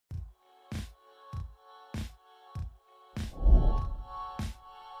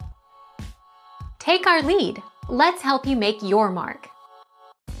Take our lead. Let's help you make your mark.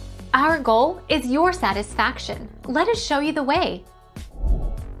 Our goal is your satisfaction. Let us show you the way.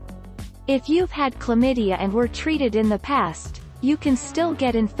 If you've had chlamydia and were treated in the past, you can still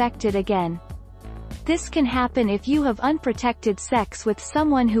get infected again. This can happen if you have unprotected sex with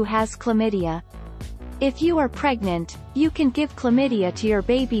someone who has chlamydia. If you are pregnant, you can give chlamydia to your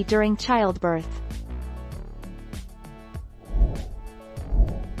baby during childbirth.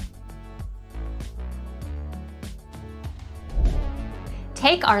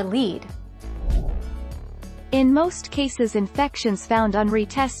 Take our lead. In most cases, infections found on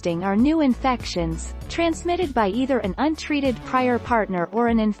retesting are new infections, transmitted by either an untreated prior partner or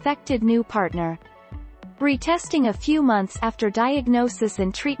an infected new partner. Retesting a few months after diagnosis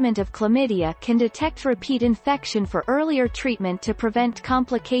and treatment of chlamydia can detect repeat infection for earlier treatment to prevent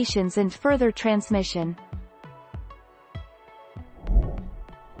complications and further transmission.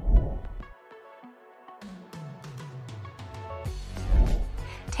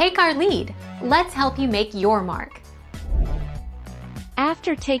 Take our lead. Let's help you make your mark.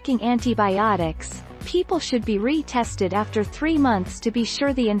 After taking antibiotics, people should be retested after 3 months to be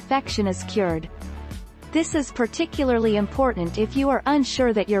sure the infection is cured. This is particularly important if you are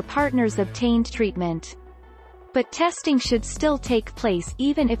unsure that your partner's obtained treatment. But testing should still take place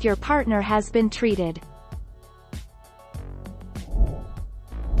even if your partner has been treated.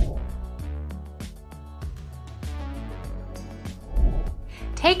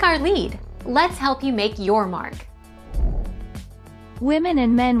 Take our lead. Let's help you make your mark. Women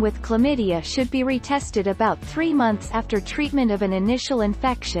and men with chlamydia should be retested about 3 months after treatment of an initial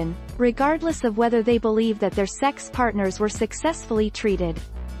infection, regardless of whether they believe that their sex partners were successfully treated.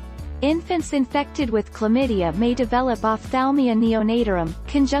 Infants infected with chlamydia may develop ophthalmia neonatorum,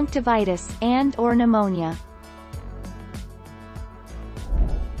 conjunctivitis, and/or pneumonia.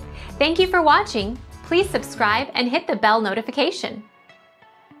 Thank you for watching. Please subscribe and hit the bell notification.